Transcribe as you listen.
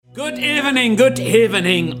Good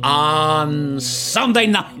evening on Sunday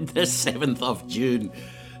night, the 7th of June.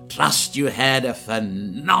 Trust you had a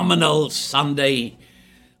phenomenal Sunday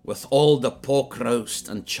with all the pork roast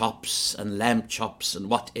and chops and lamb chops and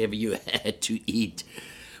whatever you had to eat.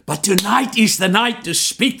 But tonight is the night to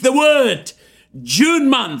speak the word. June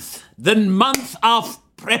month, the month of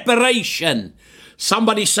preparation.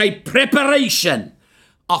 Somebody say preparation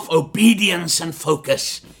of obedience and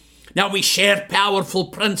focus. Now we shared powerful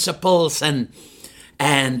principles and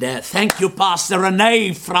thank you, Pastor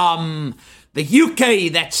Renee from the UK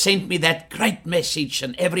that sent me that great message.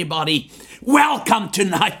 And everybody, welcome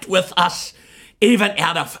tonight with us, even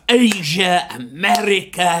out of Asia,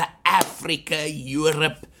 America, Africa,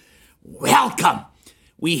 Europe. Welcome.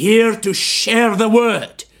 We're here to share the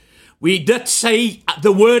word. We did say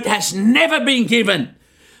the word has never been given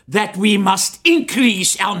that we must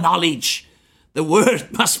increase our knowledge. The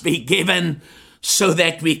word must be given so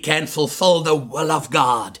that we can fulfill the will of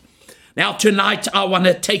God. Now tonight I want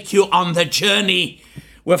to take you on the journey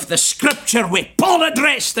with the scripture where Paul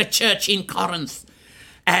addressed the church in Corinth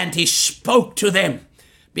and he spoke to them.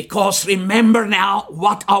 Because remember now,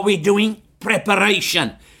 what are we doing?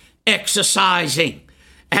 Preparation, exercising,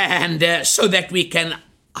 and so that we can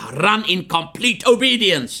run in complete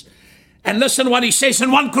obedience. And listen what he says in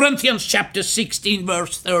 1 Corinthians chapter 16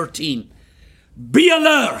 verse 13. Be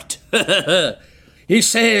alert, he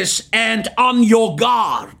says, and on your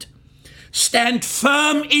guard. Stand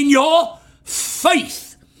firm in your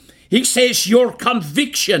faith. He says your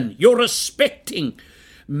conviction, your respecting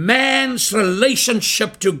man's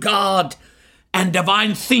relationship to God and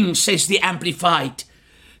divine things, says the Amplified.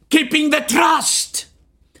 Keeping the trust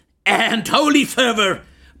and holy fervor,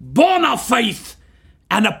 born of faith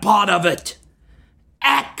and a part of it.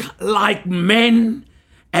 Act like men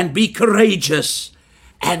and be courageous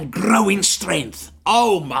and grow in strength.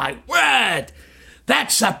 Oh my word!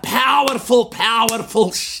 That's a powerful,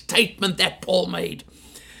 powerful statement that Paul made.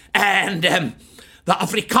 And the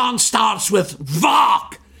Afrikaans starts with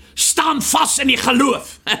waak, staan vas in die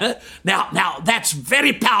geloof. Now that's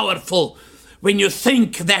very powerful when you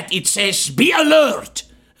think that it says be alert.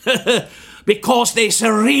 Because there's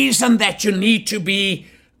a reason that you need to be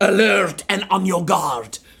alert and on your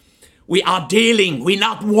guard. We're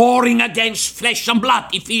not warring against flesh and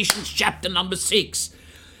blood. Ephesians chapter number 6.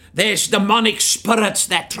 There's demonic spirits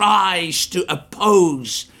that tries to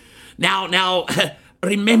oppose. Now,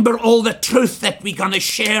 remember all the truth that we're going to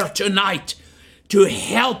share tonight to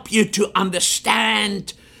help you to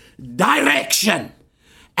understand direction.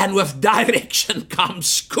 And with direction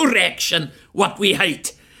comes correction, what we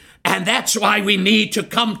hate. And that's why we need to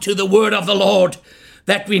come to the word of the Lord,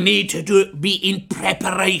 that we need to be in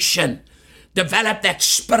preparation, develop that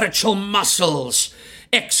spiritual muscles,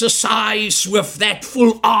 exercise with that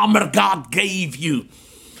full armor God gave you.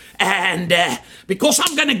 And because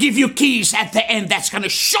I'm going to give you keys at the end that's going to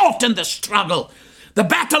shorten the struggle. The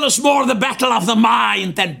battle is more the battle of the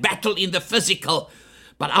mind than battle in the physical.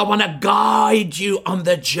 But I want to guide you on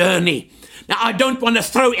the journey. Now, I don't want to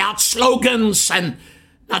throw out slogans and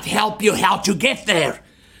not help you how to get there.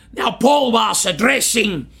 Now, Paul was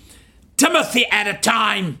addressing Timothy at a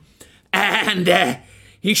time, and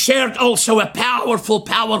he shared also a powerful,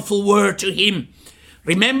 powerful word to him.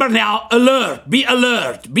 Remember now, be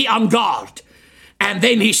on guard. And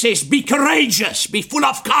then he says, be courageous, be full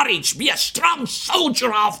of courage, be a strong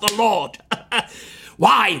soldier of the Lord.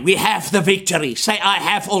 Why? We have the victory. Say, I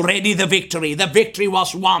have already the victory. The victory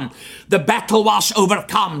was won. The battle was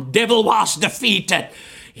overcome. Devil was defeated.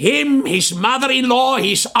 Him, his mother-in-law,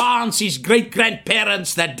 his aunts, his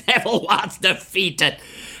great-grandparents, the devil was defeated.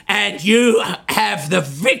 And you have the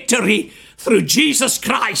victory through Jesus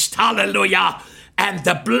Christ. Hallelujah. And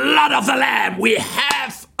the blood of the Lamb. We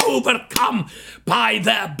have overcome by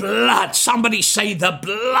the blood. Somebody say the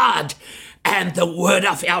blood and the word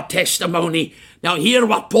of our testimony. Now hear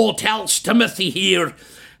what Paul tells Timothy here.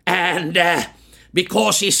 And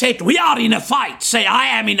because he said, we are in a fight. Say,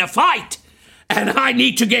 I am in a fight. And I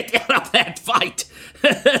need to get out of that fight.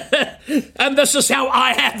 And this is how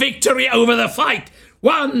I have victory over the fight.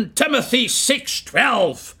 1 Timothy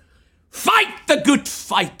 6:12. Fight the good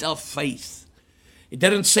fight of faith. It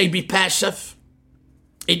didn't say be passive.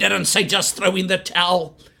 It didn't say just throw in the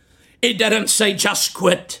towel. It didn't say just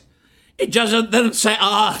quit. It didn't say,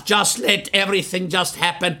 just let everything just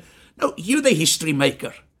happen. No, you're the history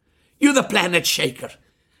maker. You're the planet shaker.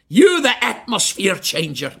 You're the atmosphere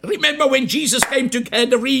changer. Remember when Jesus came to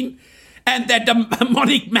Gadarene and that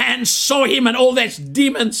demonic man saw him and all those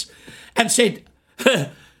demons and said,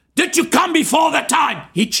 did you come before the time?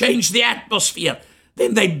 He changed the atmosphere.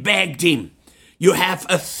 Then they begged him. You have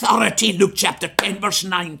authority. Luke chapter 10, verse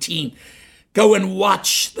 19. Go and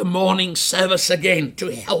watch the morning service again to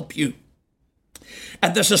help you.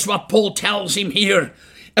 And this is what Paul tells him here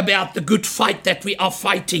about the good fight that we are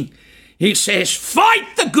fighting. He says, fight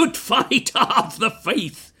the good fight of the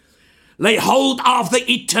faith. Lay hold of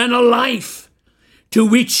the eternal life to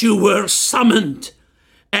which you were summoned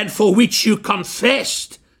and for which you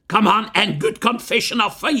confessed. Come on, and good confession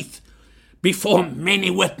of faith before many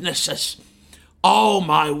witnesses. Oh,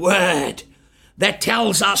 my word. That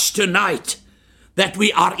tells us tonight that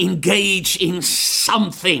we are engaged in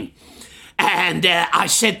something. And I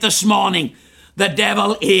said this morning, the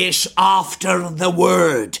devil is after the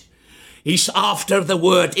word. He's after the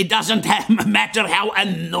word. It doesn't matter how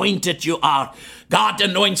anointed you are. God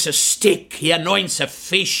anoints a stick. He anoints a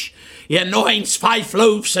fish. He anoints 5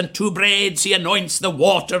 loaves and 2 breads. He anoints the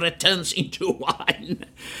water. It turns into wine.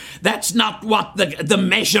 That's not what the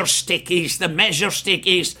measure stick is. The measure stick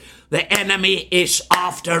is the enemy is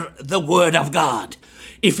after the word of God.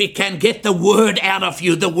 If he can get the word out of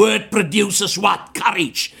you, the word produces what?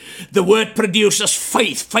 Courage. The word produces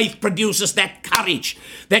faith. Faith produces that courage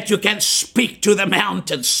that you can speak to the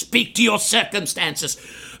mountains, speak to your circumstances.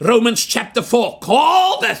 Romans chapter 4,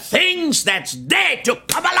 call the things that's dead to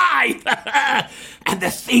come alive and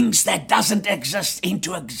the things that doesn't exist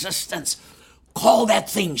into existence. Call that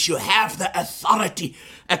things. You have the authority,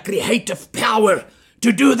 a creative power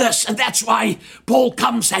to do this. And that's why Paul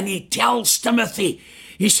comes and he tells Timothy,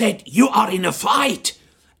 he said, you are in a fight,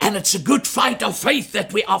 and it's a good fight of faith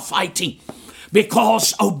that we are fighting,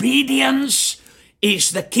 because obedience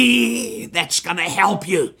is the key that's going to help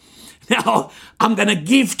you. Now, I'm going to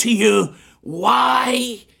give to you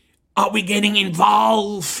why are we getting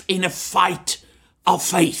involved in a fight of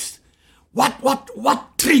faith.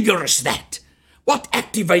 What triggers that? What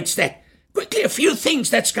activates that? Quickly, a few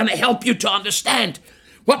things that's going to help you to understand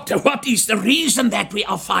what is the reason that we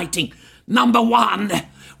are fighting. Number 1,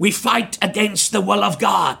 we fight against the will of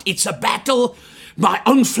God. It's a battle. My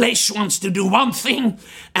own flesh wants to do one thing,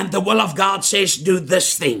 and the will of God says, do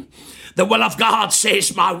this thing. The will of God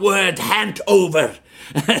says, my word, hand over,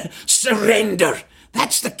 surrender.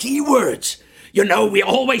 That's the key words. You know, we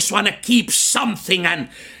always want to keep something, and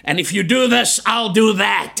if you do this, I'll do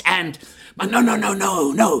that. But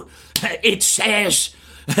no. It says,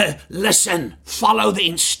 listen, follow the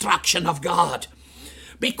instruction of God.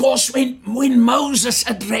 Because when Moses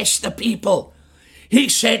addressed the people, he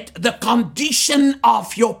said, the condition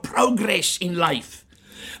of your progress in life,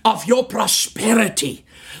 of your prosperity,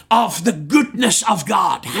 of the goodness of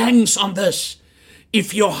God hangs on this.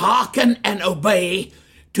 If you hearken and obey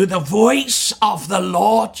to the voice of the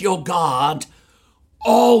Lord your God,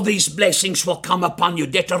 all these blessings will come upon you.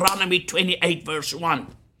 Deuteronomy 28 verse 1.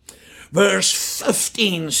 Verse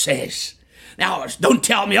 15 says, now, don't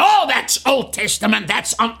tell me, oh, that's Old Testament,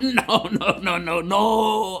 that's, no,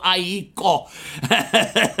 Aiko.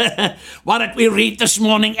 What did we read this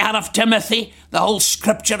morning out of Timothy? The whole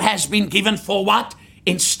scripture has been given for what?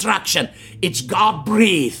 Instruction. It's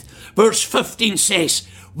God-breathed. Verse 15 says,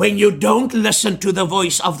 when you don't listen to the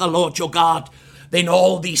voice of the Lord your God, then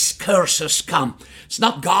all these curses come. It's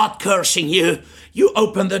not God cursing you. You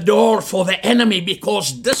open the door for the enemy,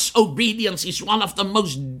 because disobedience is one of the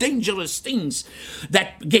most dangerous things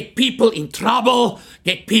that get people in trouble,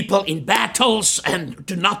 get people in battles, and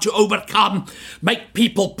not to overcome, make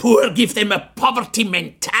people poor, give them a poverty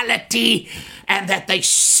mentality, and that they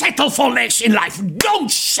settle for less in life.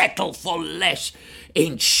 Don't settle for less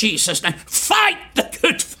in Jesus' name. Fight the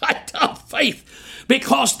good fight of faith,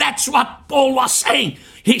 because that's what Paul was saying.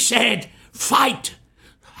 He said, fight.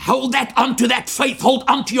 Hold that onto that faith. Hold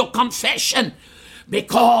onto your confession,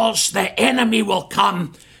 because the enemy will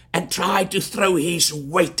come and try to throw his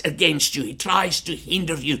weight against you. He tries to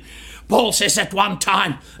hinder you. Paul says at one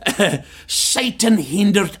time, Satan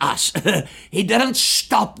hindered us. He didn't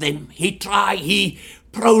stop them. He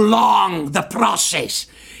prolonged the process.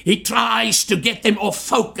 He tries to get them off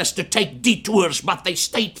focus, to take detours, but they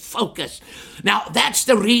stayed focused. Now, that's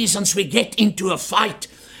the reasons we get into a fight.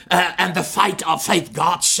 And the fight of faith.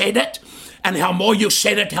 God said it, and how more you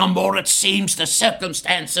said it, how more it seems the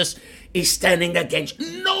circumstances is standing against.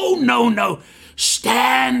 No.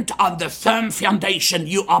 Stand on the firm foundation.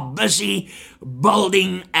 You are busy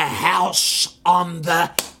building a house on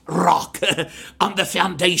the rock, on the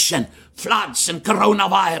foundation. Floods and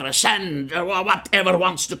coronavirus and whatever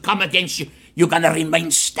wants to come against you, you're going to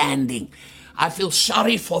remain standing. I feel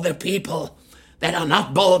sorry for the people that are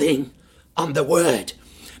not building on the word.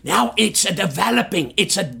 Now it's a developing,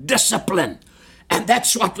 it's a discipline. And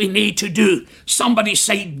that's what we need to do. Somebody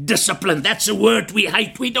say discipline. That's a word we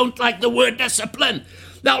hate. We don't like the word discipline.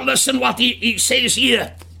 Now listen what he says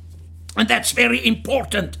here. And that's very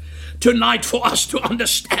important tonight for us to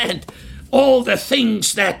understand all the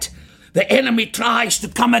things that the enemy tries to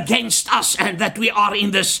come against us, and that we are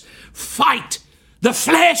in this fight. The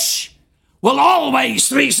flesh will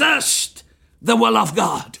always resist the will of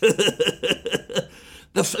God.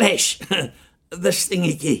 The flesh, this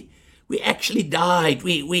thingy. We actually died.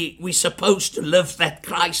 We're supposed to live that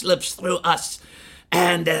Christ lives through us.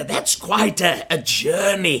 And that's quite a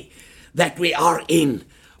journey that we are in.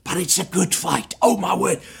 But it's a good fight. Oh, my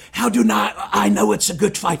word. How do I know it's a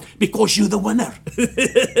good fight? Because you're the winner.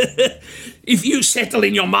 If you settle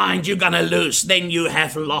in your mind you're going to lose, then you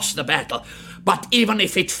have lost the battle. But even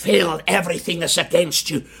if it failed, everything is against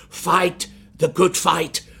you. Fight the good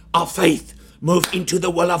fight of faith. Move into the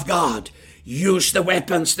will of God. Use the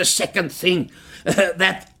weapons. The second thing,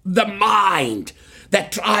 that the mind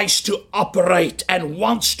that tries to operate and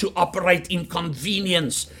wants to operate in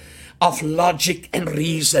convenience of logic and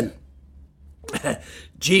reason.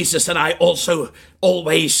 Jesus and I also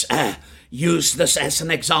always use this as an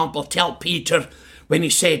example. Tell Peter when he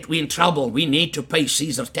said, we're in trouble, we need to pay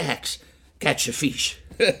Caesar tax, catch a fish.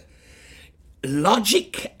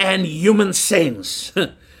 Logic and human sense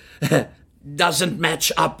doesn't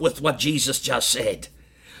match up with what Jesus just said.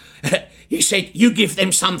 He said, you give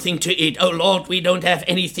them something to eat. Oh, Lord, we don't have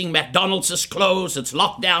anything. McDonald's is closed. It's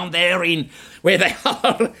locked down there in where they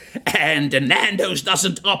are. And Nando's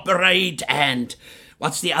doesn't operate. And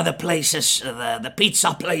what's the other places? The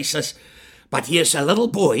pizza places. But here's a little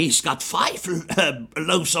boy. He's got 5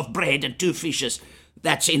 loaves of bread and 2 fishes.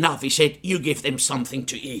 That's enough. He said, you give them something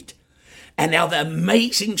to eat. And now the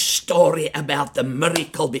amazing story about the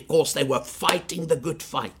miracle, because they were fighting the good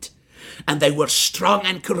fight. And they were strong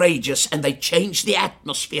and courageous, and they changed the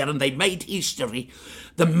atmosphere, and they made history.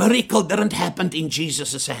 The miracle didn't happen in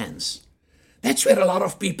Jesus' hands. That's where a lot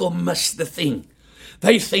of people miss the thing.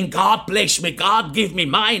 They think, God bless me, God give me,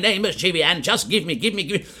 my name is Jimmy, and just give me.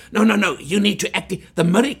 No. You need to act. The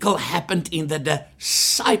miracle happened in the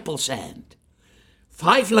disciples' hand.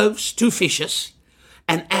 5 loaves, 2 fishes,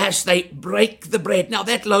 and as they break the bread, now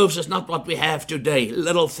that loaves is not what we have today,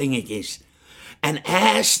 little thing it is. And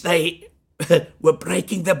as they were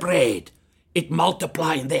breaking the bread, it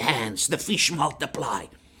multiplied in their hands. The fish multiply.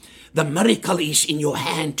 The miracle is in your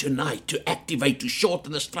hand tonight to activate, to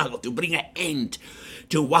shorten the struggle, to bring an end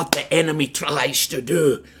to what the enemy tries to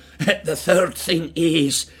do. The third thing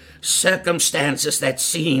is circumstances that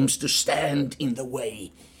seems to stand in the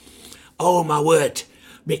way. Oh, my word.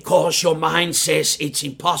 Because your mind says it's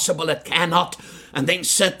impossible, it cannot, and then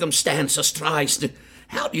circumstances tries to.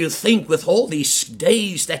 How do you think with all these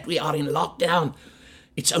days that we are in lockdown,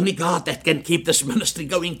 it's only God that can keep this ministry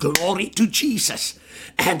going? Glory to Jesus.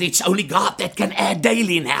 And it's only God that can add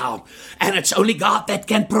daily now. And it's only God that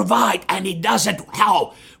can provide. And He does it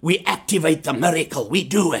how? We activate the miracle. We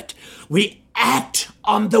do it. We act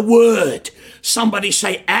on the word. Somebody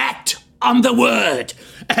say, act on the word.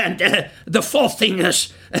 And the fourth thing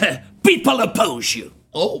is, people oppose you.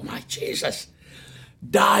 Oh, my Jesus.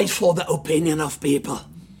 Die for the opinion of people.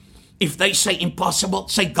 If they say impossible,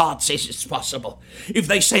 say God says it's possible. If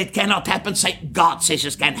they say it cannot happen, say God says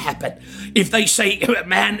it can happen. If they say,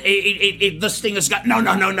 man, this thing is God.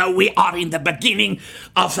 No. We are in the beginning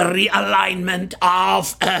of a realignment,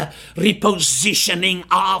 of a repositioning,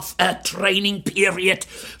 of a training period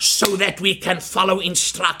so that we can follow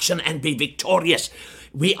instruction and be victorious.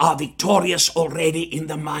 We are victorious already in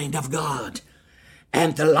the mind of God.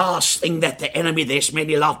 And the last thing that the enemy, there's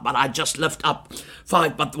many lot, but I just lift up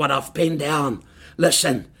 5, but what I've penned down.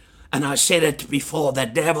 Listen, and I said it before, the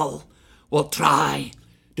devil will try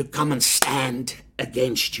to come and stand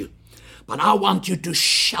against you. But I want you to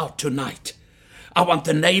shout tonight. I want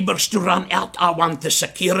the neighbors to run out. I want the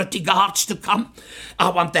security guards to come. I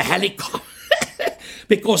want the helicopter.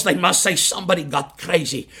 Because they must say somebody got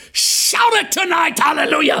crazy. Shout it tonight,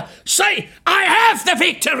 hallelujah. Say, I have the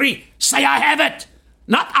victory. Say, I have it.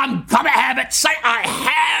 Not I'm going to have it. Say, I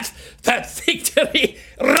have the victory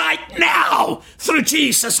right now through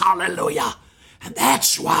Jesus. Hallelujah. And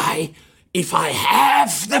that's why if I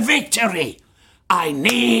have the victory, I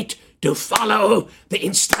need to follow the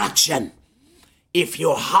instruction. If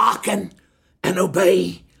you hearken and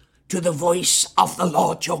obey to the voice of the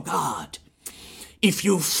Lord your God, if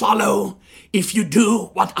you follow, if you do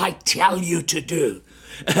what I tell you to do,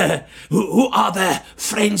 who are the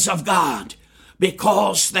friends of God?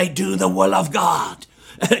 Because they do the will of God.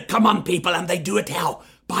 Come on, people, and they do it how?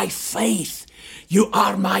 By faith. You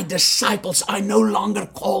are my disciples. I no longer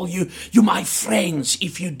call you my friends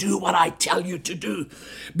if you do what I tell you to do.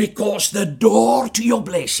 Because the door to your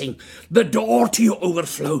blessing, the door to your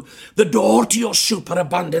overflow, the door to your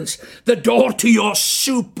superabundance, the door to your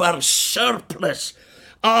super surplus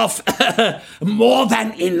of more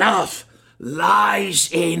than enough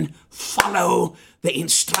lies in follow the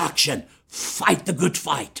instruction. Fight the good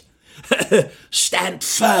fight. Stand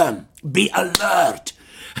firm. Be alert.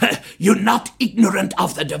 You're not ignorant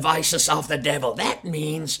of the devices of the devil. That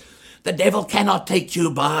means the devil cannot take you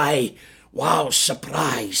by,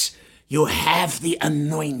 surprise. You have the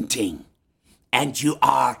anointing, and you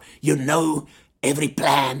know every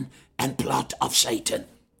plan and plot of Satan.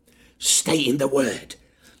 Stay in the word.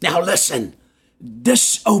 Now listen,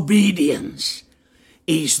 disobedience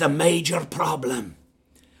is the major problem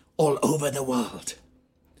all over the world.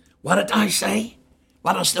 What did I say?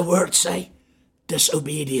 What does the word say?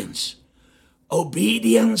 Disobedience.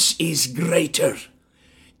 Obedience is greater,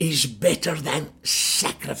 is better than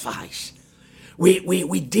sacrifice.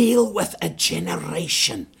 We deal with a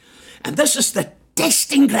generation, and this is the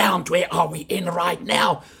testing ground. Where are we in right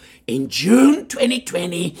now? In June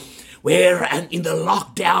 2020, where and in the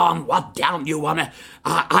lockdown, what down you want to,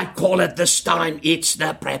 I call it this time, it's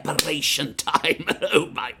the preparation time. Oh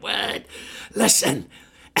my word. Listen,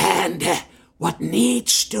 and what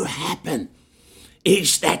needs to happen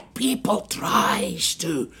is that people tries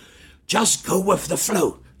to just go with the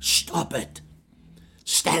flow. Stop it.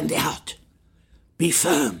 Stand out. Be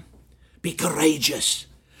firm. Be courageous.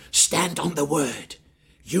 Stand on the word.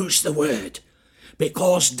 Use the word.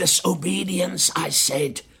 Because disobedience, I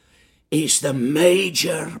said, is the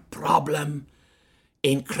major problem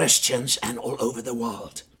in Christians and all over the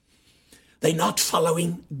world. They're not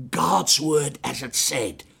following God's word as it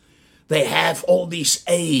said. They have all these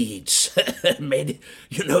aids,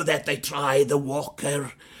 that they try, the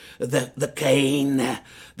walker, the cane,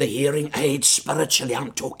 the hearing aids, spiritually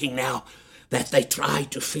I'm talking now, that they try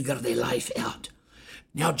to figure their life out.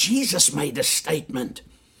 Now, Jesus made a statement,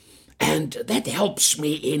 and that helps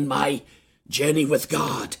me in my journey with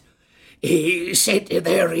God. He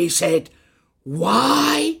said,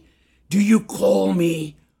 why do you call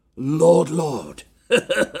me Lord, Lord?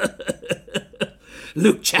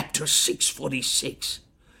 Luke chapter 6:46.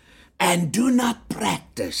 And do not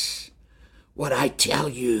practice what I tell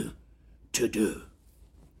you to do.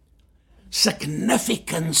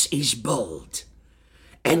 Significance is built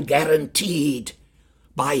and guaranteed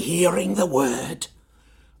by hearing the word,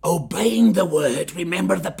 obeying the word.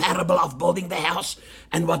 Remember the parable of building the house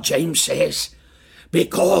and what James says?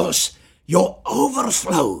 Because your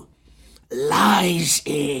overflow lies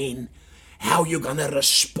in how you're going to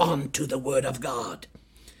respond to the word of God.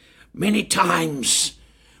 Many times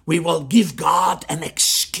we will give God an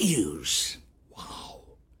excuse. Wow.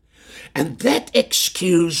 And that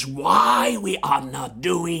excuse why we are not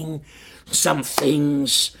doing some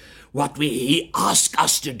things, what He asked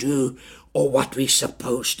us to do or what we're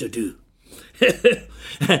supposed to do.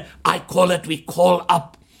 We call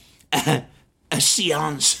up a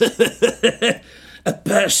seance, a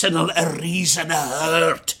personal, a reason, a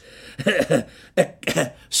hurt, a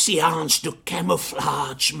seance to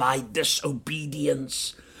camouflage my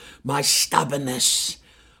disobedience, my stubbornness,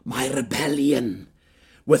 my rebellion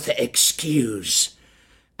with the excuse.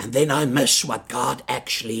 And then I miss what God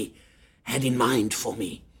actually had in mind for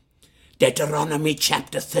me. Deuteronomy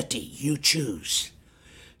chapter 30, you choose.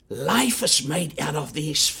 Life is made out of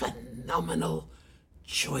these phenomenal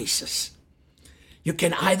choices. You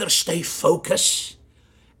can either stay focused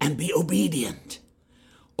and be obedient,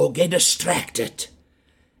 or get distracted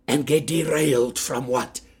and get derailed from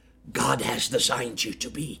what God has designed you to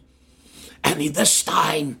be. And in this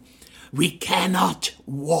time, we cannot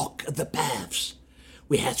walk the paths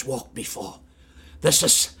we had walked before. This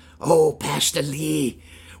is, Pastor Lee,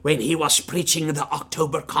 when he was preaching in the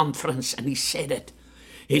October conference, and he said it.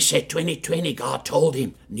 He said 2020, God told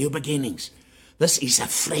him, new beginnings. This is a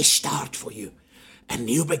fresh start for you, a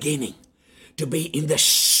new beginning, to be in the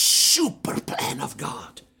super plan of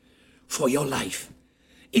God for your life.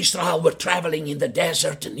 Israel were traveling in the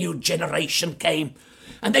desert, a new generation came,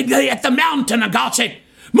 and they lay at the mountain, and God said,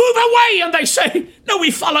 move away, and they say, no,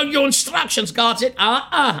 we follow your instructions. God said,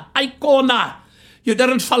 Aikona. You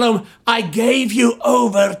didn't follow. I gave you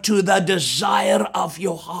over to the desire of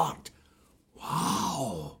your heart.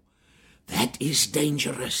 Wow, that is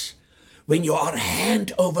dangerous. When you are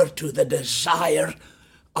hand over to the desire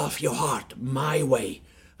of your heart, my way,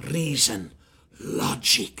 reason,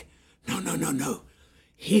 logic. No.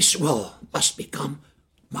 His will must become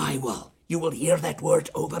my will. You will hear that word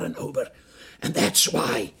over and over. And that's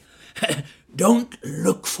why Don't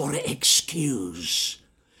look for an excuse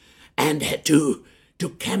and to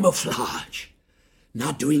camouflage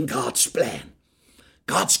not doing God's plan.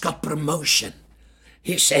 God's got promotion.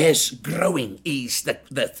 He says growing is the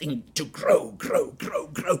thing to grow.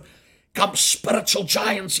 Come spiritual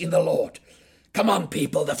giants in the Lord. Come on,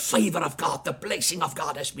 people. The favor of God, the blessing of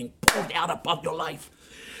God has been poured out upon your life.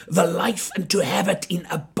 The life and to have it in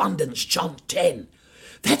abundance, John 10.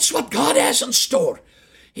 That's what God has in store.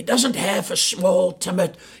 He doesn't have a small,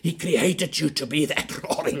 timid, he created you to be that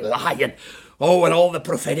roaring lion. Oh, and all the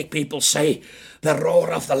prophetic people say, the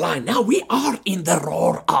roar of the lion. Now we are in the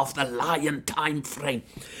roar of the lion time frame,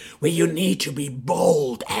 where you need to be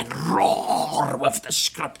bold and roar with the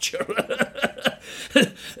scripture.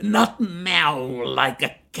 Not meow like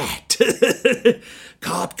a cat.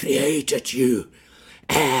 God created you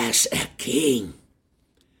as a king,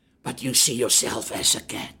 but you see yourself as a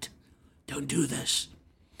cat. Don't do this.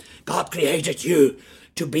 God created you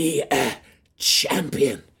to be a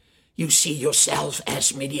champion. You see yourself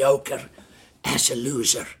as mediocre, as a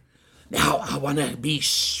loser. Now, I want to be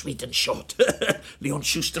sweet and short. Leon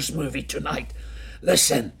Schuster's movie tonight.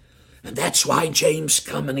 Listen, and that's why James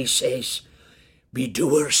comes and he says, be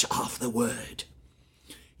doers of the word.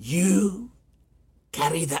 You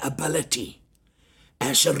carry the ability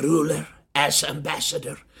as a ruler, as an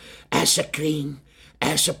ambassador, as a king,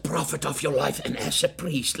 as a prophet of your life, and as a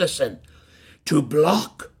priest, listen, to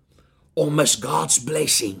block or miss God's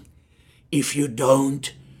blessing if you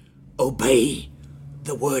don't obey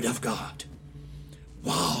the word of God.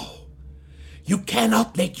 Wow. You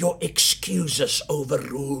cannot let your excuses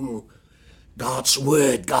overrule God's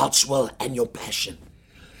word, God's will, and your passion.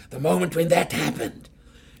 The moment when that happened,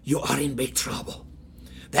 you are in big trouble.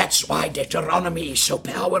 That's why Deuteronomy is so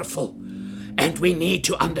powerful. And we need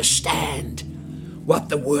to understand what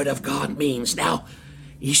the word of God means. Now,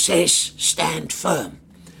 he says, stand firm.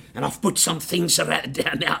 And I've put some things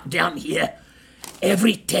down here.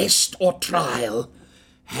 Every test or trial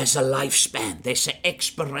has a lifespan. There's an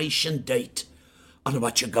expiration date on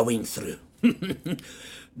what you're going through.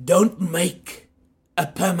 Don't make a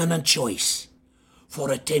permanent choice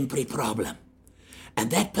for a temporary problem.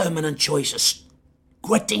 And that permanent choice is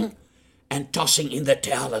quitting and tossing in the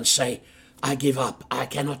towel and say, I give up. I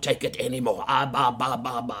cannot take it anymore.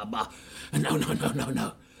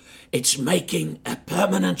 No. It's making a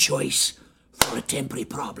permanent choice for a temporary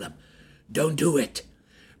problem. Don't do it,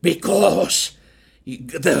 because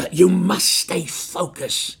you must stay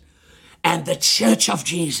focused. And the Church of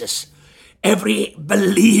Jesus, every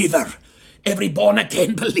believer, every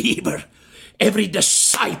born-again believer, every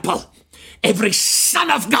disciple, every son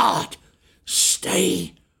of God,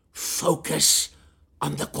 stay focused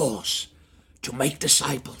on the cause, to make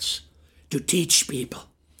disciples, to teach people.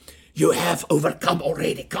 You have overcome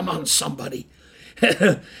already. Come on, somebody.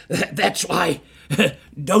 That's why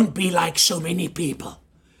don't be like so many people.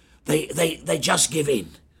 They just give in.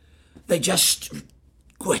 They just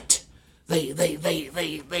quit. They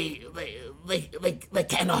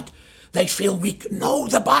cannot. They feel weak. No,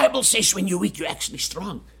 the Bible says when you're weak, you're actually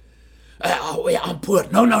strong. I'm poor.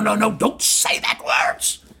 No. Don't say that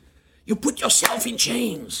words. You put yourself in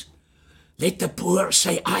chains. Let the poor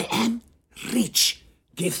say, I am rich.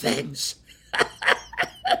 Give thanks.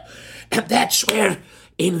 And that's where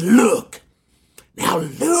in Luke, now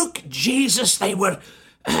Luke, Jesus, they were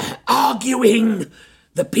arguing,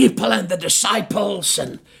 the people and the disciples,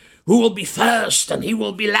 and who will be first and he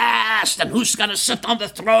will be last, and who's going to sit on the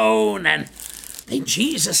throne. And then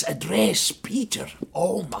Jesus addressed Peter.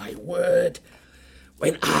 Oh my word,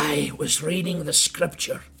 when I was reading the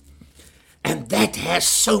scripture, and that has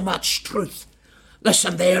so much truth.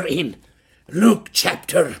 Listen, there in Luke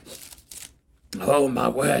chapter, oh my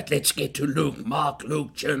word, let's get to Luke, Mark,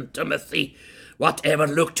 Luke, John, Timothy, whatever,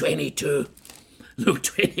 Luke 22,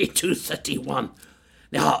 31.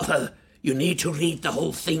 Now, you need to read the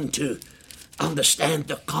whole thing to understand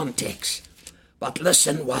the context. But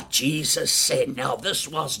listen what Jesus said. Now, this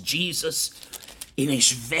was Jesus in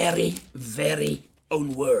his very, very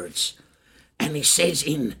own words. And he says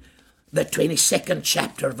in the 22nd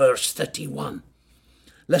chapter, verse 31,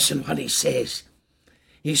 listen what he says.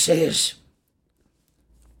 He says,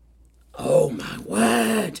 oh my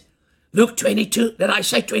word. Luke 22, did I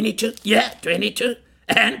say 22? Yeah, 22.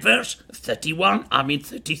 And verse 31,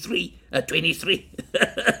 23.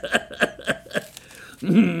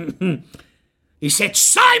 He said,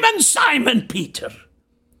 Simon, Simon, Peter,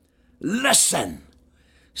 listen,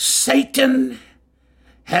 Satan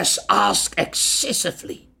has asked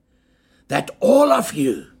excessively that all of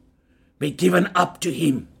you be given up to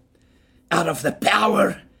him out of the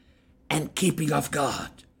power and keeping of God.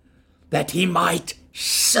 that he might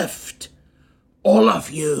sift all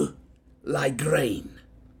of you like grain.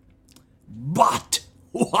 But,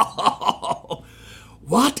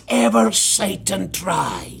 whatever Satan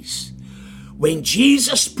tries, when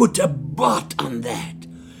Jesus put a but on that,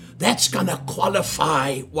 that's going to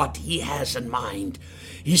qualify what he has in mind.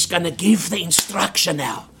 He's going to give the instruction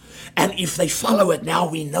now. And if they follow it now,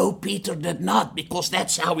 we know Peter did not, because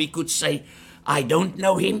that's how he could say, I don't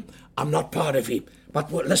know him, I'm not part of him.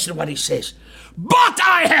 But listen to what he says. But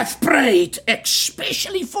I have prayed,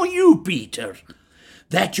 especially for you, Peter,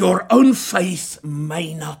 that your own faith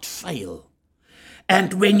may not fail.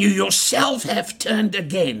 And when you yourself have turned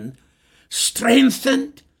again,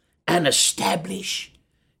 strengthened and establish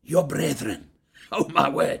your brethren. Oh, my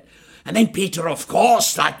word. And then Peter, of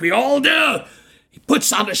course, like we all do, he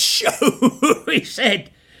puts on a show. He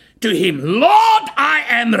said to him, Lord, I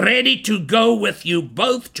am ready to go with you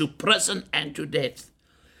both to prison and to death.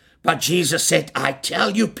 But Jesus said, I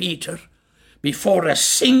tell you, Peter, before a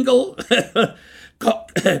single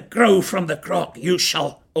crow from the cock, you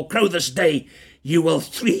shall, or crow this day, you will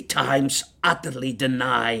 3 times utterly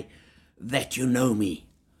deny that you know me.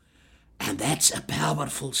 And that's a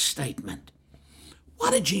powerful statement.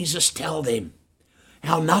 What did Jesus tell them?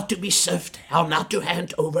 How not to be swift, how not to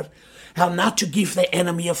hand over, how not to give the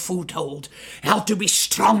enemy a foothold, how to be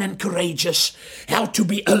strong and courageous, how to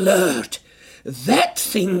be alert. That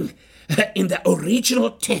thing in the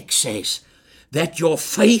original text says that your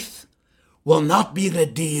faith will not be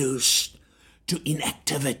reduced to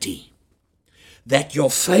inactivity. That your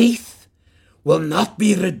faith will not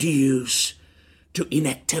be reduced to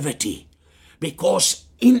inactivity. Because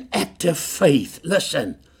inactive faith,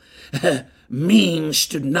 listen, means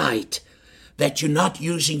tonight that you're not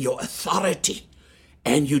using your authority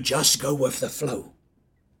and you just go with the flow.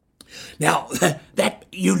 Now, that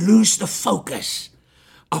you lose the focus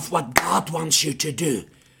of what God wants you to do,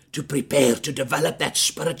 to prepare, to develop that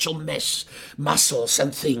spiritual muscles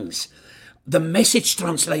and things. The Message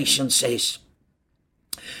translation says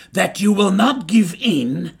that you will not give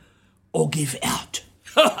in or give out.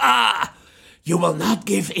 You will not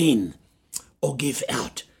give in or give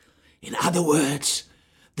out. In other words,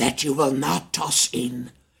 that you will not toss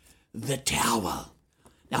in the towel.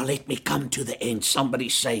 Now let me come to the end. Somebody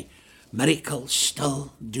say, miracles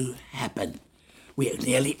still do happen. We are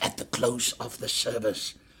nearly at the close of the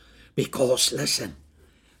service. Because, listen,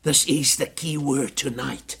 this is the key word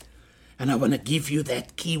tonight. And I want to give you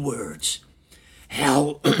that key words.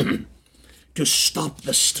 How to stop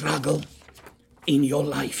the struggle in your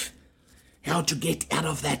life. How to get out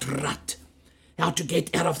of that rut. How to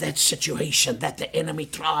get out of that situation that the enemy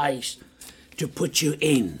tries to put you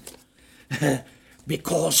in.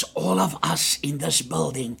 Because all of us in this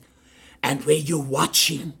building, and where you're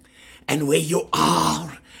watching, and where you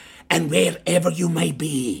are, and wherever you may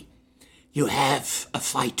be, you have a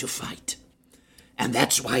fight to fight. And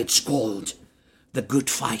that's why it's called the good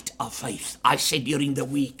fight of faith. I said during the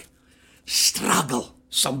week, struggle,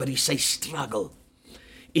 somebody say struggle,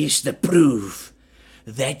 is the proof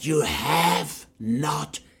that you have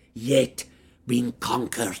not yet been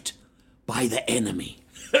conquered by the enemy.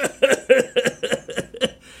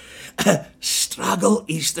 Struggle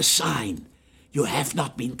is the sign you have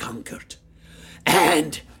not been conquered.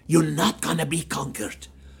 And you're not going to be conquered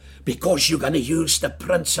because you're going to use the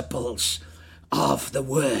principles of the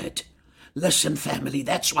word. Listen, family,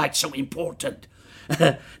 that's why it's so important.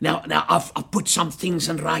 Now I've put some things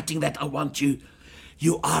in writing that I want you.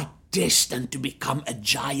 You are destined to become a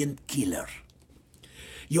giant killer.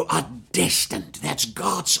 You are destined. That's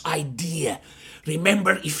God's idea.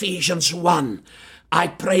 Remember Ephesians 1. I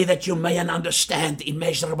pray that you may understand the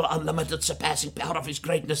immeasurable, unlimited, surpassing power of His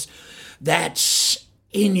greatness that's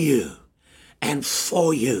in you and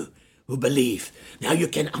for you who believe. Now you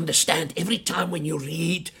can understand every time when you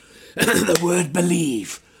read the word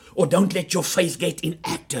believe, or don't let your faith get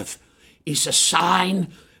inactive, is a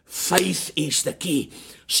sign faith is the key.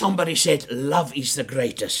 Somebody said love is the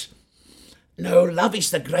greatest. No, love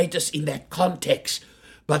is the greatest in that context,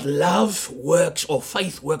 but love works, or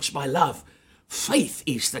faith works by love. Faith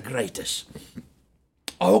is the greatest.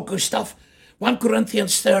 Oh, Gustav, 1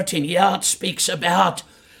 Corinthians 13, yeah, it speaks about,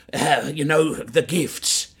 the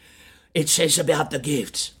gifts. It says about the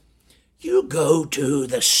gifts. You go to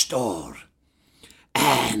the store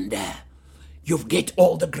and you get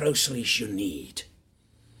all the groceries you need.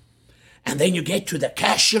 And then you get to the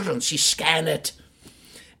cashier and she scan it.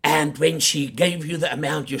 And when she gave you the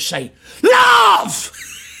amount, you say, love!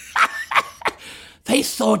 They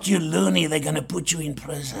thought you loony, they're going to put you in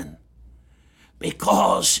prison.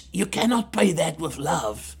 Because you cannot pay that with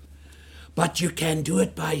love. But you can do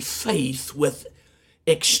it by faith with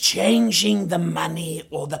exchanging the money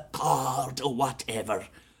or the card or whatever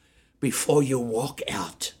before you walk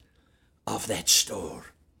out of that store.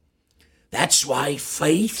 That's why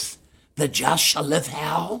faith, the just shall live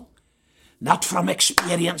how? Not from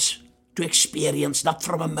experience to experience, not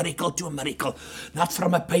from a miracle to a miracle, not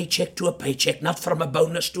from a paycheck to a paycheck, not from a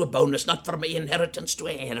bonus to a bonus, not from an inheritance to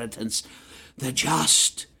an inheritance. The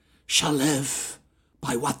just shall live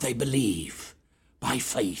by what they believe, by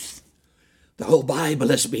faith. The whole Bible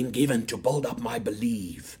has been given to build up my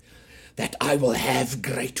belief that I will have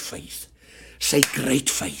great faith. Say great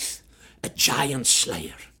faith, a giant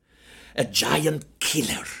slayer, a giant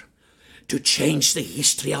killer, to change the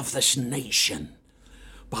history of this nation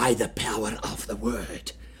by the power of the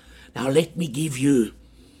word. Now let me give you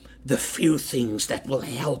the few things that will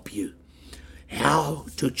help you how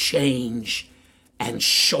to change and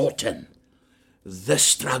shorten the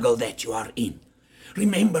struggle that you are in.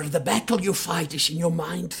 Remember, the battle you fight is in your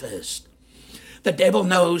mind first. The devil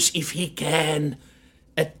knows if he can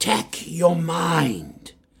attack your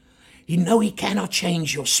mind, he knows he cannot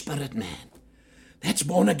change your spirit, man. That's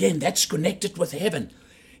born again. That's connected with heaven.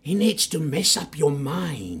 He needs to mess up your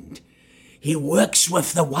mind. He works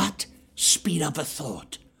with the what? Speed of a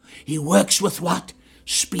thought. He works with what?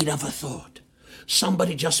 Speed of a thought.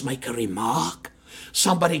 Somebody just make a remark.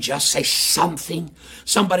 Somebody just say something.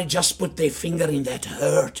 Somebody just put their finger in that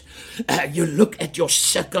hurt. You look at your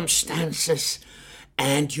circumstances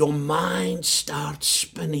and your mind starts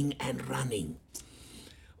spinning and running.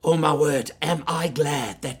 Oh my word, am I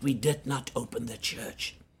glad that we did not open the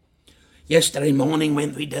church. Yesterday morning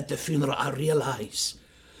when we did the funeral, I realized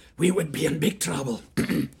we would be in big trouble.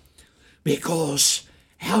 Because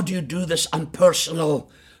how do you do this unpersonal,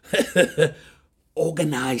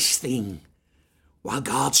 organized thing while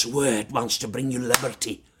God's word wants to bring you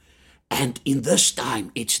liberty? And in this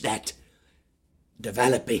time, it's that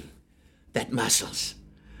developing that muscles.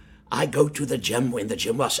 I go to the gym when the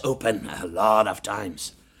gym was open a lot of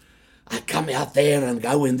times. I come out there and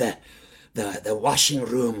go in the washing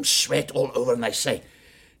room, sweat all over, and they say,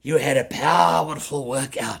 you had a powerful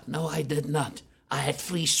workout. No, I did not. I had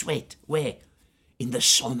free sweat. Where? In the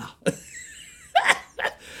sauna.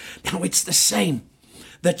 Now it's the same.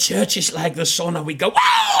 The church is like the sauna. We go, wow,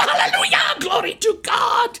 hallelujah, glory to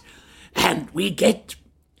God. And we get,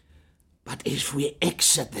 but if we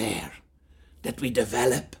exit there, that we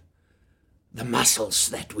develop the muscles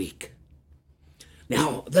that week.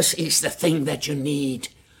 Now, this is the thing that you need,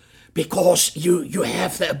 because you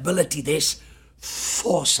have the ability. There's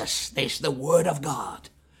forces, there's the word of God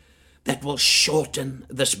that will shorten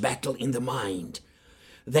this battle in the mind,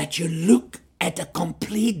 that you look at a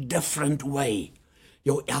complete different way,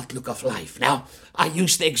 your outlook of life. Now, I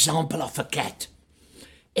use the example of a cat.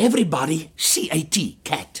 Everybody, C-A-T,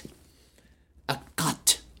 cat. A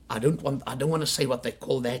cut. I don't want to say what they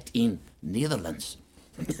call that in Netherlands.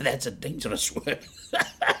 That's a dangerous word.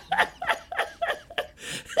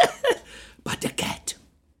 But a cat.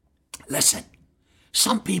 Listen,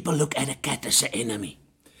 some people look at a cat as an enemy.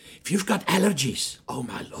 If you've got allergies, oh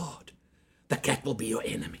my Lord, the cat will be your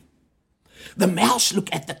enemy. The mouse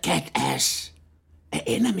look at the cat as an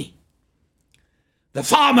enemy. The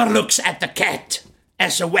farmer looks at the cat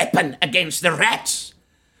as a weapon against the rats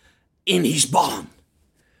in his barn.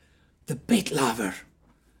 The pet lover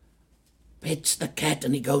pets the cat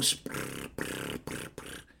and he goes brr, brr, brr,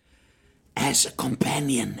 brr, as a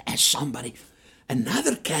companion, as somebody.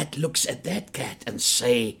 Another cat looks at that cat and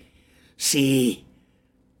say, see,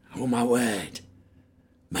 oh my word,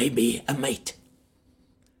 maybe a mate.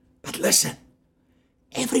 But listen,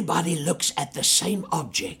 everybody looks at the same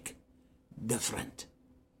object different.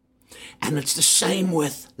 And it's the same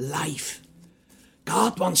with life.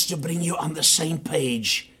 God wants to bring you on the same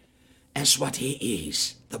page as what he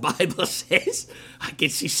is. The Bible says, I can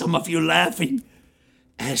see some of you laughing,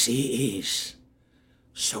 as he is,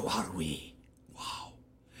 so are we. Wow.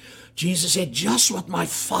 Jesus said, just what my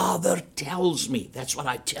Father tells me, that's what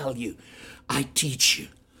I tell you. I teach you.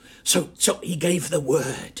 So he gave the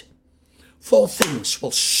word. 4 things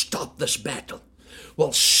will stop this battle,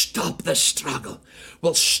 will stop the struggle,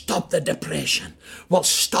 will stop the depression, will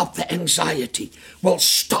stop the anxiety, will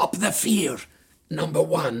stop the fear. Number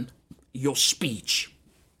 1, your speech.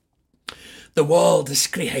 The world is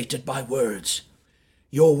created by words.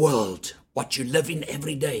 Your world, what you live in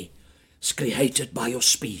every day, is created by your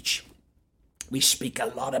speech. We speak a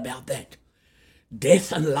lot about that.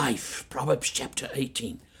 Death and life, Proverbs chapter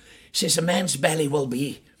 18, says a man's belly will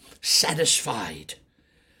be satisfied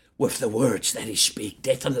with the words that he speaks.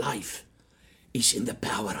 Death and life is in the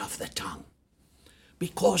power of the tongue. Be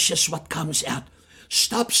cautious what comes out.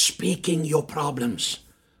 Stop speaking your problems.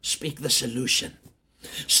 Speak the solution.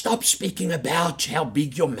 Stop speaking about how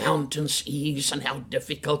big your mountains is and how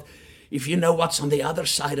difficult. If you know what's on the other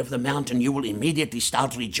side of the mountain, you will immediately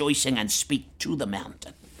start rejoicing and speak to the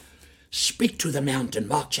mountain. Speak to the mountain.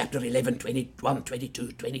 Mark chapter 11, 21,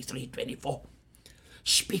 22, 23, 24.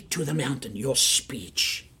 Speak to the mountain, your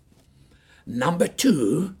speech. Number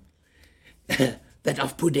 2, that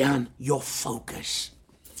I've put down, your focus.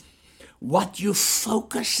 What you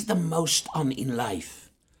focus the most on in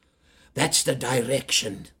life, that's the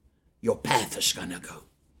direction your path is going to go.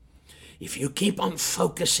 If you keep on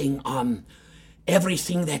focusing on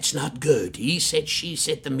everything that's not good, he said, she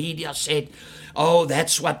said, the media said, oh,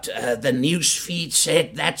 that's what the news feed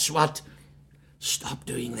said, that's what. Stop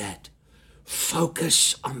doing that.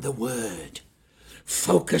 Focus on the Word.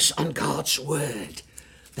 Focus on God's Word.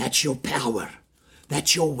 That's your power.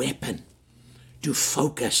 That's your weapon. To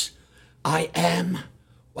focus. I am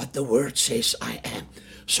what the Word says I am.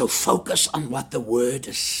 So focus on what the Word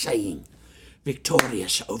is saying.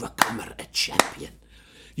 Victorious, overcomer, a champion.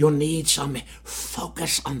 You'll need some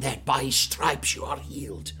focus on that. By His stripes you are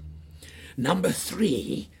healed. Number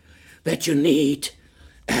 3, that you need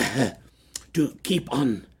to keep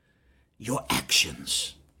on your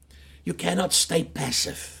actions. You cannot stay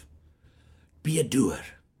passive. Be a doer.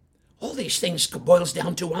 All these things boils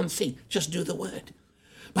down to one thing. Just do the Word.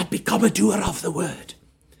 But become a doer of the Word.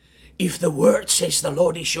 If the Word says the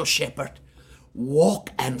Lord is your shepherd, walk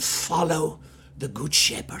and follow the Good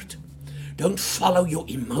Shepherd. Don't follow your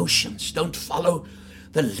emotions. Don't follow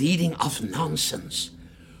the leading of nonsense.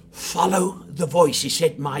 Follow the voice. He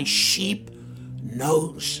said, my sheep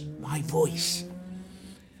knows my voice.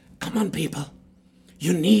 Come on, people.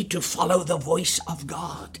 You need to follow the voice of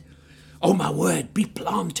God. Oh, my word, be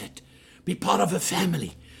planted. Be part of a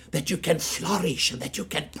family that you can flourish and that you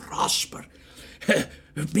can prosper.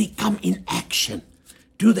 Become in action.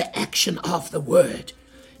 Do the action of the Word.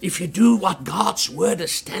 If you do what God's Word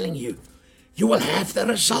is telling you, you will have the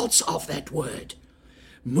results of that Word.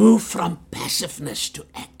 Move from passiveness to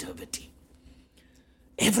activity.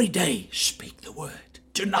 Every day, speak the Word.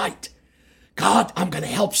 Tonight, God, I'm going to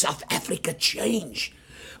help South Africa change.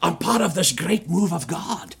 I'm part of this great move of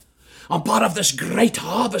God. I'm part of this great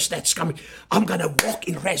harvest that's coming. I'm going to walk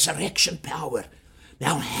in resurrection power.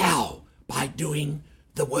 Now how? By doing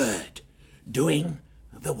the Word. Doing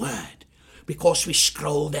the Word. Because we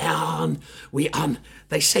scroll down,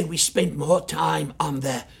 they say we spend more time on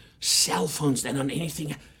the cell phones than on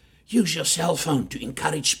anything. Use your cell phone to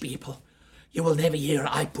encourage people. You will never hear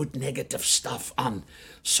I put negative stuff on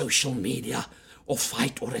social media or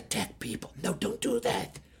fight or attack people. No, don't do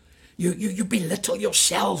that. You belittle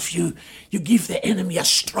yourself. You give the enemy a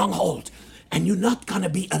stronghold, and you're not going to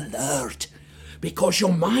be alert because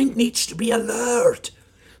your mind needs to be alert.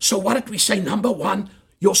 So what did we say? Number 1,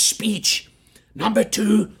 your speech. Number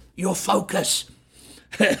 2, your focus.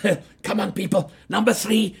 Come on, people. Number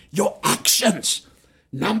 3, your actions.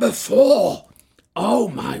 Number 4, oh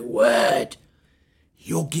my word,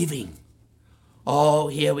 your giving. Oh,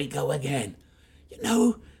 here we go again. You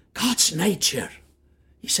know, God's nature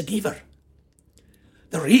is a giver.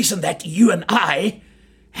 The reason that you and I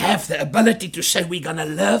have the ability to say we're going to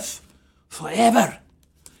live forever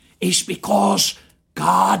is because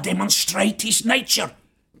God demonstrates His nature.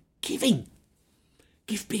 Giving.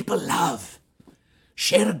 Give people love.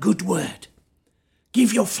 Share a good word.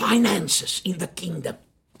 Give your finances in the kingdom.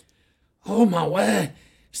 Oh my word.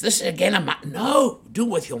 Is this again no, do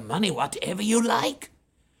with your money whatever you like.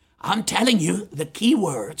 I'm telling you the key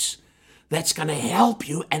words that's going to help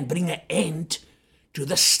you and bring an end to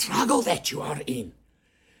the struggle that you are in.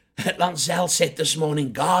 Lanzel said this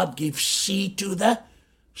morning, God gives seed to the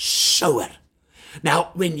sower.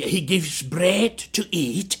 Now, when He gives bread to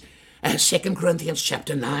eat, 2 Corinthians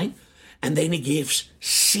chapter 9, and then He gives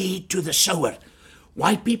seed to the sower.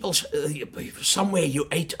 White people, somewhere you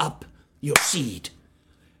ate up your seed.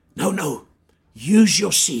 No, use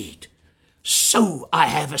your seed. So I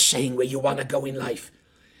have a saying where you want to go in life.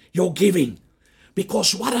 You're giving.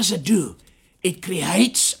 Because what does it do? It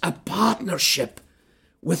creates a partnership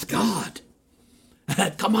with God.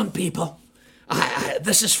 Come on, people.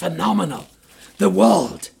 This is phenomenal. The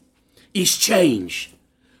world is changed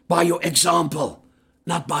by your example,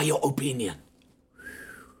 not by your opinion.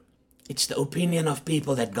 It's the opinion of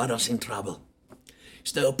people that got us in trouble.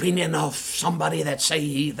 It's the opinion of somebody that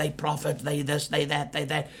say they prophet, they this, they that, they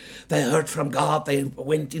that. They heard from God, they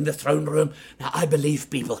went in the throne room. Now, I believe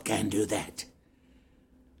people can do that.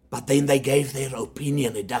 But then they gave their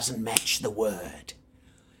opinion. It doesn't match the word.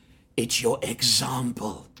 It's your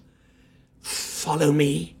example. Follow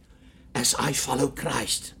me as I follow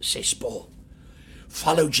Christ, says Paul.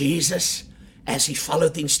 Follow Jesus as he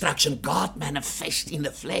followed the instruction, God manifest in the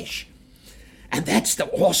flesh. And that's the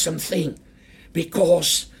awesome thing,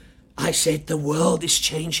 because I said the world is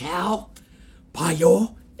changed how? By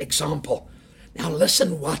your example. Now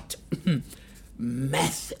listen what Luke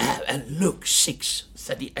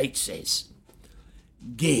 6:38 says.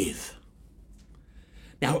 Give.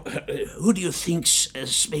 Now, who do you think's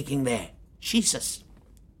speaking there? Jesus.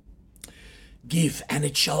 Give, and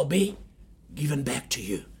it shall be given back to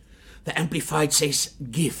you. The Amplified says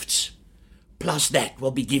gifts, plus that will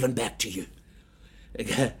be given back to you.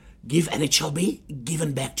 Give, and it shall be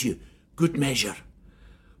given back to you. Good measure,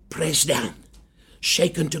 pressed down,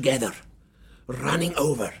 shaken together, running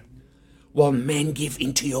over, will men give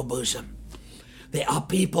into your bosom. There are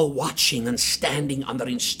people watching and standing under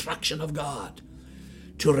instruction of God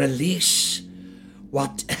to release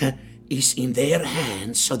what is in their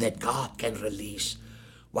hands so that God can release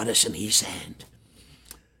what is in his hand.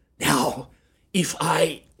 Now, if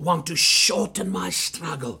I want to shorten my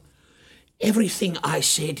struggle, everything I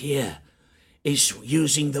said here is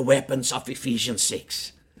using the weapons of Ephesians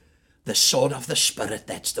 6. The sword of the Spirit,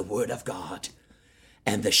 that's the word of God,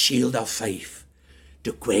 and the shield of faith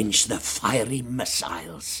to quench the fiery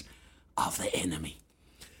missiles of the enemy.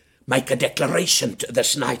 Make a declaration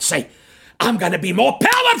this night. Say, I'm going to be more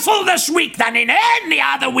powerful this week than in any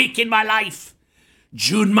other week in my life.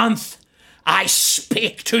 June month, I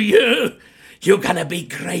speak to you. You're going to be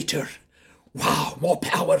greater. Wow, more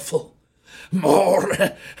powerful. More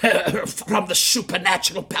from the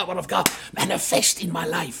supernatural power of God manifest in my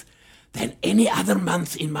life than any other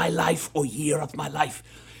month in my life or year of my life.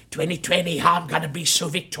 2020, I'm going to be so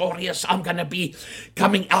victorious. I'm going to be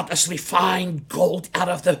coming out as refined gold out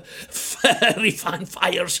of the refined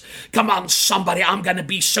fires. Come on, somebody. I'm going to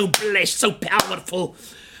be so blessed, so powerful,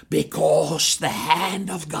 because the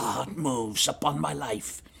hand of God moves upon my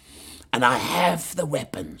life. And I have the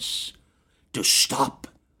weapons to stop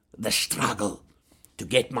the struggle, to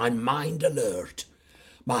get my mind alert,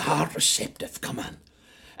 my heart receptive. Come on.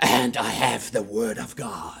 And I have the word of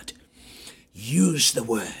God. Use the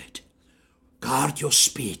word. Guard your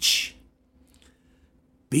speech.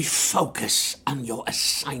 Be focused on your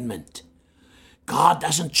assignment. God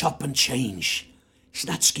doesn't chop and change. He's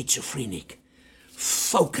not schizophrenic.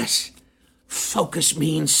 Focus. Focus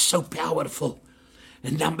means so powerful.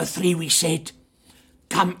 And number 3, we said,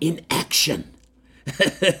 come in action.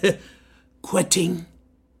 Quitting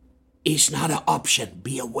is not an option.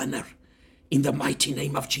 Be a winner in the mighty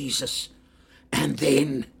name of Jesus. And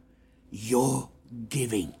then your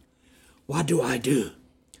giving. What do?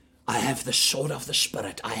 I have the sword of the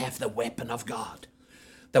Spirit. I have the weapon of God.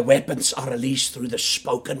 The weapons are released through the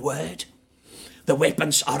spoken word. The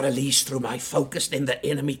weapons are released through my focus. Then the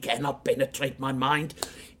enemy cannot penetrate my mind,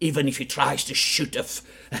 even if he tries to shoot a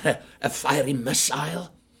fiery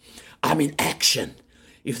missile. I'm in action.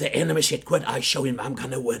 If the enemy said quit, I show him I'm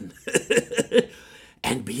going to win.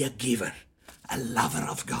 And be a giver, a lover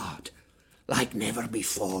of God, like never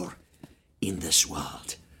before in this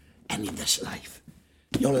world and in this life.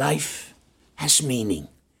 Your life has meaning.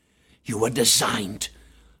 You were designed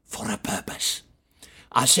for a purpose.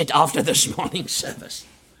 I said after this morning service,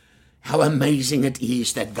 how amazing it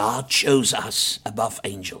is that God chose us above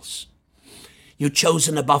angels. You're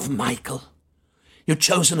chosen above Michael. You're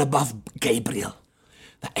chosen above Gabriel,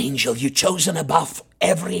 the angel. You're chosen above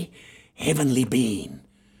every heavenly being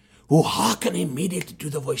who hearken immediately to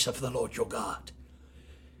the voice of the Lord your God.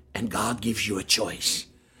 And God gives you a choice.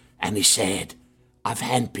 And he said, I've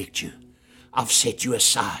handpicked you. I've set you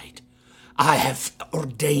aside. I have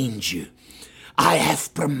ordained you. I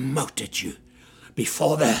have promoted you.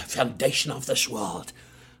 Before the foundation of this world,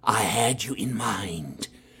 I had you in mind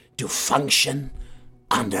to function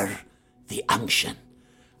under the unction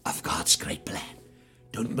of God's great plan.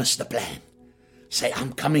 Don't miss the plan. Say,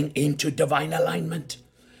 I'm coming into divine alignment.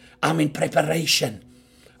 I'm in preparation.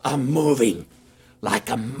 I'm moving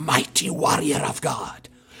like a mighty warrior of God.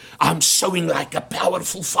 I'm sowing like a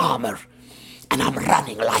powerful farmer. And I'm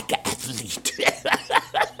running like an athlete.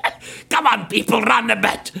 Come on, people, run a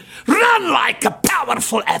bit. Run like a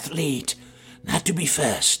powerful athlete. Not to be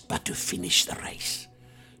first, but to finish the race.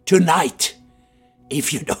 Tonight,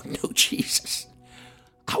 if you don't know Jesus,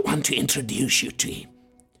 I want to introduce you to him.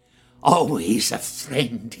 Oh, he's a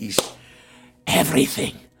friend. He's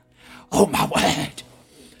everything. Oh, my word.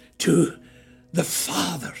 To the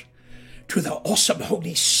Father, to the awesome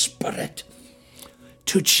Holy Spirit,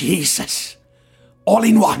 to Jesus, all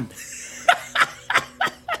in one.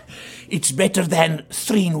 It's better than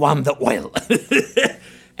 3-in-1, the oil.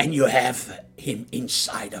 and you have him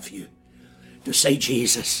inside of you, to say,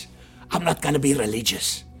 Jesus, I'm not going to be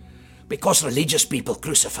religious, because religious people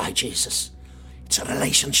crucify Jesus. It's a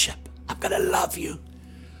relationship. I'm going to love you.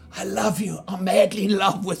 I love you. I'm madly in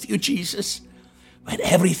love with you, Jesus. When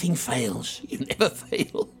everything fails, you never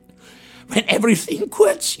fail. When everything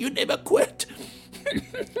quits, you never quit.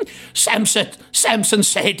 Samson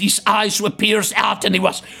said his eyes were pierced out and he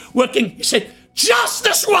was working. He said, just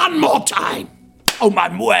this one more time. Oh,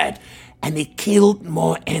 my word. And he killed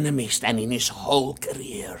more enemies than in his whole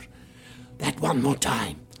career. That one more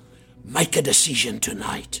time. Make a decision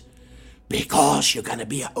tonight, because you're going to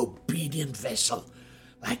be an obedient vessel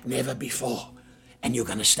like never before, and you're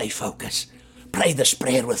going to stay focused. Pray this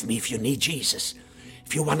prayer with me if you need Jesus,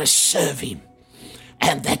 if you want to serve him,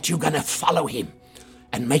 and that you're going to follow him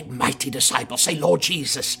and make mighty disciples. Say, Lord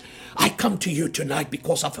Jesus, I come to you tonight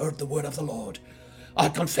because I've heard the word of the Lord. I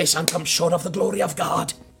confess I'm come short of the glory of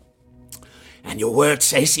God. And your word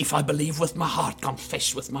says, if I believe with my heart,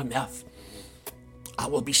 confess with my mouth, I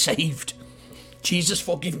will be saved. Jesus,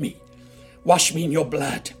 forgive me. Wash me in your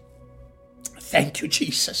blood. Thank you,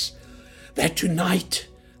 Jesus, that tonight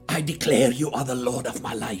I declare you are the Lord of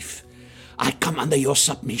my life. I come under your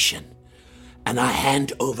submission, and I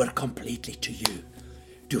hand over completely to you,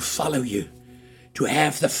 to follow you, to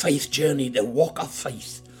have the faith journey, the walk of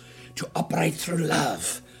faith, to operate through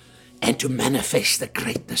love, and to manifest the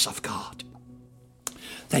greatness of God.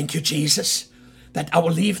 Thank you, Jesus, that I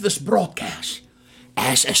will leave this broadcast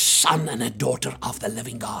as a son and a daughter of the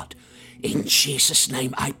living God. In Jesus'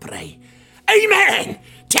 name I pray. Amen.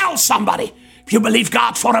 Tell somebody, if you believe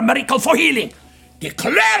God for a miracle, for healing,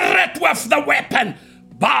 declare it with the weapon.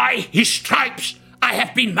 By his stripes I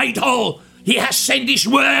have been made whole. He has sent his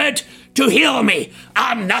word to heal me.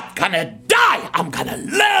 I'm not going to die. I'm going to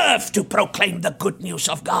live to proclaim the good news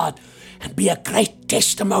of God and be a great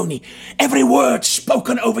testimony. Every word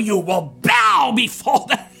spoken over you will bow before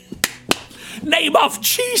the name of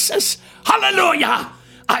Jesus. Hallelujah.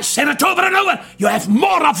 I said it over and over. You have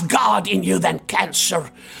more of God in you than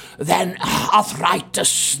cancer, than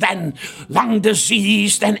arthritis, than lung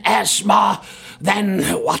disease, than asthma, than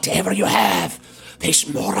whatever you have.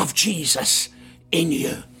 There's more of Jesus in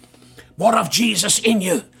you. More of Jesus in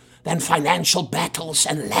you than financial battles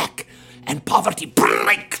and lack and poverty.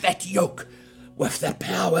 Break that yoke with the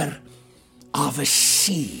power of a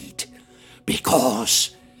seed,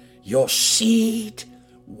 because your seed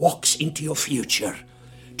walks into your future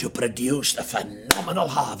to produce a phenomenal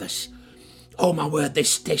harvest. Oh my word,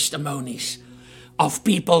 there's testimonies of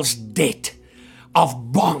people's debt,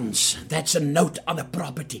 of bonds. That's a note on a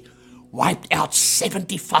property. Wiped out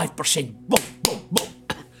 75%. Boom, boom, boom.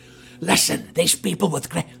 Listen, there's people with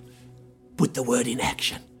put the word in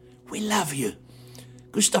action. We love you.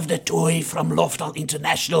 Gustav de Toy from Loftal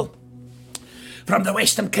International, from the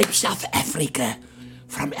Western Cape, South Africa,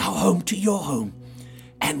 from our home to your home.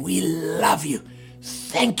 And we love you.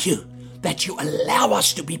 Thank you that you allow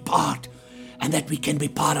us to be part, and that we can be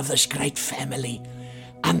part of this great family.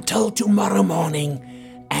 Until tomorrow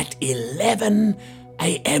morning at 11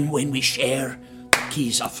 a.m. when we share the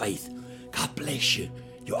keys of faith. God bless you.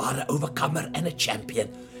 You are an overcomer and a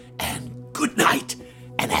champion. And good night,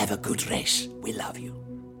 and have a good rest. We love you.